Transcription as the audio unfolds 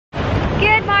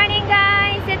Good morning,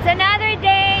 guys. It's another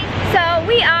day. So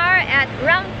we are at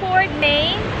Rumford,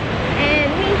 Maine, and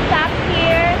we stopped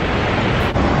here.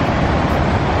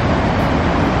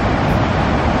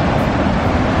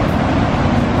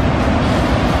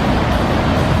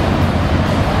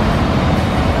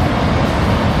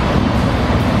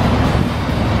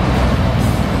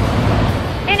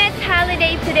 And it's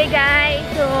holiday today, guys.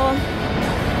 So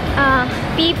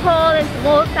people in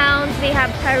small towns, they have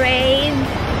parades.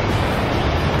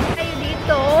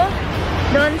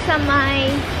 Doon sa may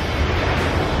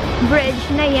bridge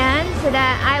na yan, so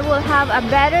that I will have a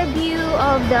better view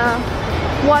of the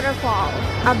waterfall,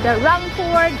 of the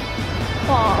Rumford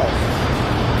Falls,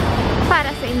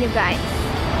 para sa inyo guys.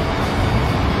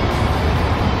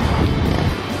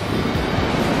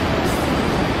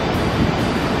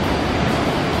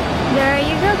 There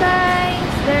you go, guys.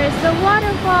 There's the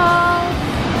waterfall.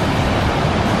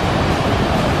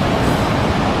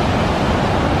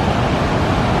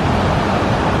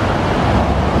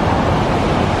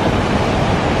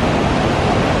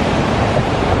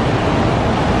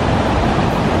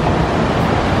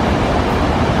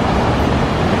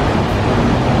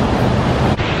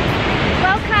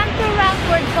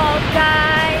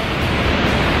 Guys,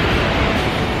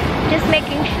 just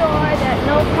making sure that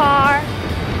no car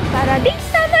para di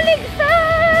sa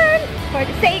maligsan. For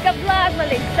the sake of vlog,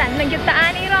 maligsan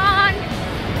magyutaan iron.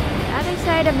 The other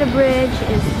side of the bridge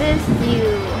is this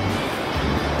view.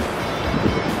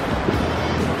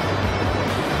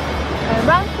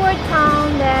 Rumford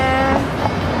town there.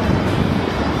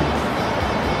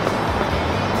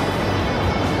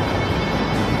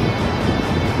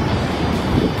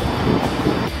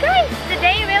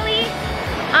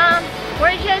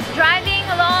 We're just driving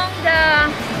along the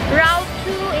Route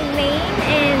 2 in Maine,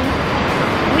 and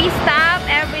we stop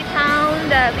every town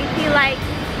that we feel like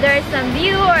there's some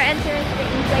view or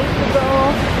interesting place to go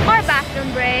or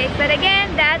bathroom break. But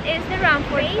again, that is the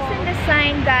Rumford Falls. In the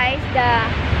sign, guys,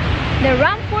 the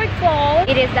Rumford Falls,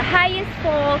 it is the highest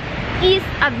fall east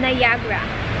of Niagara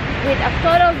with a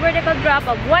total vertical drop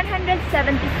of 176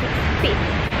 feet.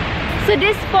 So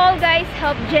this fall, guys,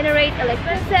 help generate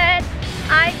electricity.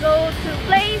 I go to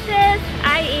places,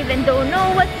 I even don't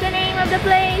know what's the name of the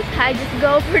place. I just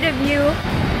go for the view.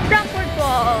 Rumford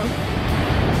Falls.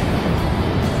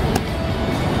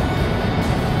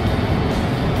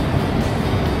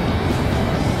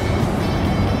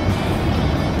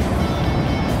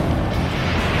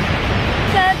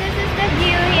 So this is the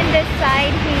view in this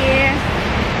side here.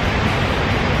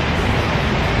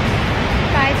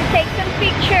 Try to take some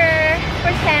picture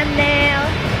for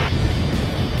thumbnail.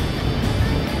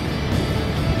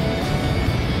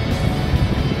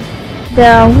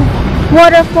 The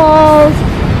waterfalls,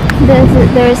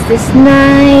 there's this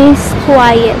nice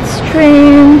quiet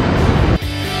stream.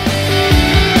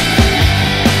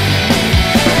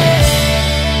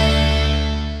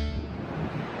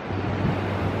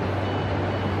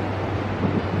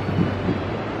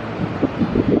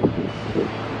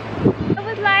 I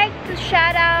would like to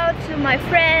shout out to my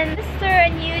friend Mr.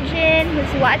 and Eugene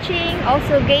who's watching,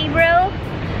 also Gabriel,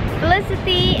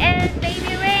 Felicity, and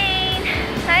Baby Ray.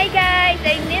 Hi guys,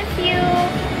 I miss you.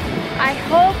 I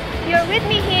hope you're with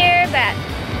me here, but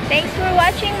thanks for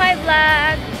watching my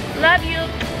vlog. Love you.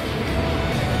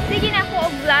 Sige na ako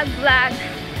og vlog.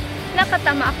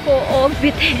 Nakatama ako og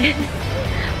bitin.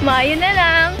 Mayo na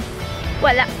lang.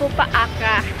 Wala ko pa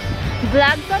aka.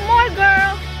 Vlog pa more,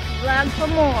 girl. Vlog pa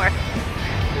more.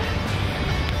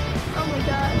 Oh my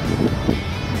God.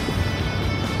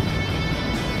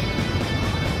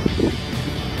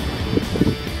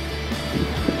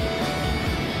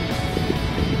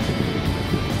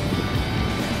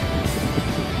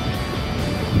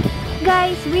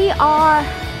 Guys, we are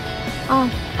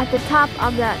at the top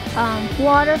of that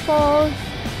waterfall,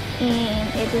 and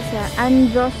it is an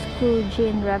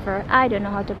Androscoggin River. I don't know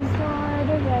how to pronounce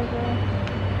the river.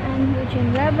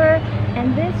 Androscoggin River,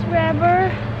 and this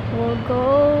river will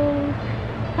go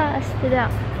past the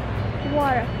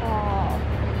waterfall,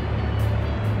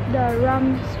 the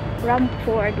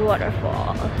Rumford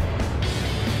waterfall.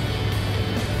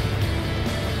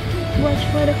 Watch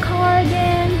for the car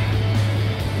again.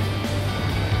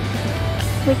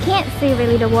 We can't see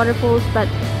really the waterfalls, but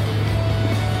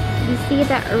you see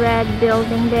that red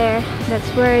building there? That's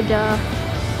where the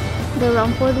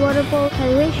Rumford waterfall.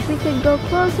 I wish we could go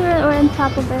closer or on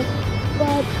top of it,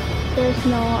 but there's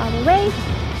no other way.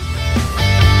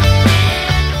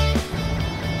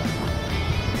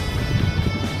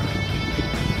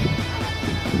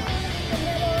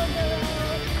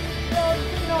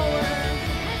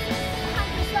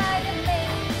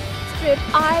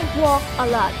 I walk a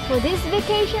lot. For this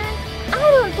vacation,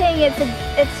 I don't think it's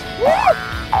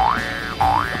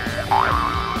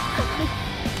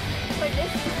for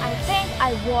this. I think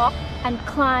I walk and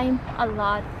climb a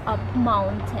lot of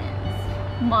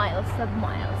mountains, miles of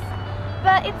miles.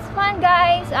 But it's fun,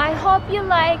 guys. I hope you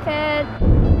like it.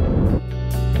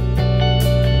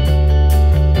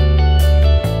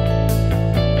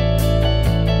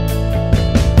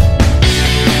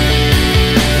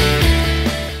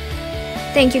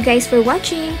 Thank you guys for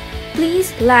watching.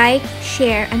 Please like,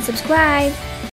 share, and subscribe.